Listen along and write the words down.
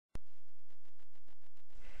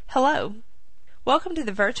Hello. Welcome to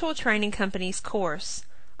the Virtual Training Company's course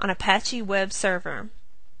on Apache Web Server.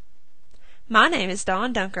 My name is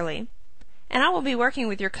Dawn Dunkerley, and I will be working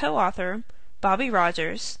with your co-author, Bobby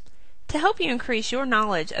Rogers, to help you increase your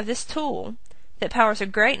knowledge of this tool that powers a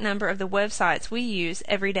great number of the websites we use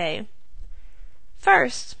every day.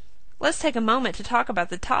 First, let's take a moment to talk about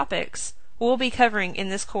the topics we'll be covering in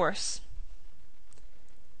this course.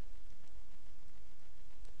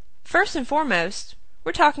 First and foremost,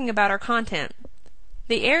 we're talking about our content,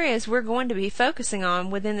 the areas we're going to be focusing on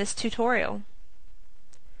within this tutorial.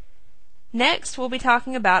 Next, we'll be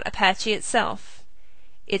talking about Apache itself,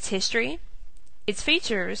 its history, its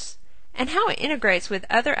features, and how it integrates with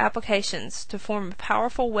other applications to form a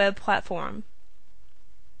powerful web platform.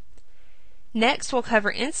 Next, we'll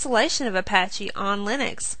cover installation of Apache on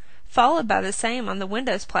Linux, followed by the same on the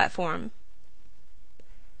Windows platform.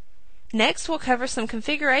 Next, we'll cover some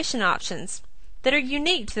configuration options that are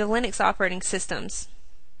unique to the Linux operating systems.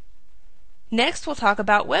 Next, we'll talk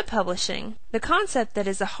about web publishing, the concept that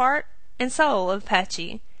is the heart and soul of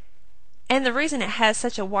Apache, and the reason it has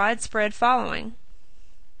such a widespread following.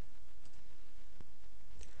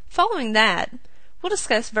 Following that, we'll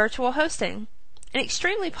discuss virtual hosting, an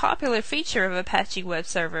extremely popular feature of Apache Web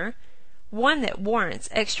Server, one that warrants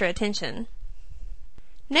extra attention.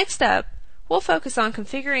 Next up, we'll focus on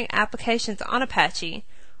configuring applications on Apache,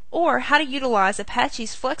 or how to utilize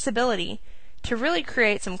Apache's flexibility to really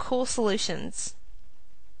create some cool solutions.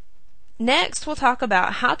 Next, we'll talk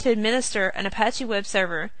about how to administer an Apache web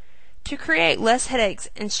server to create less headaches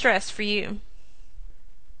and stress for you.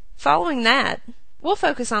 Following that, we'll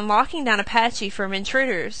focus on locking down Apache from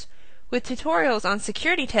intruders with tutorials on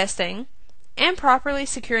security testing and properly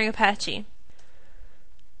securing Apache.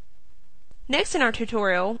 Next in our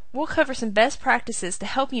tutorial, we'll cover some best practices to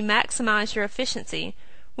help you maximize your efficiency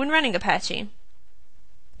when running Apache.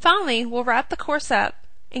 Finally, we'll wrap the course up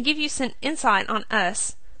and give you some insight on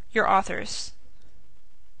us, your authors.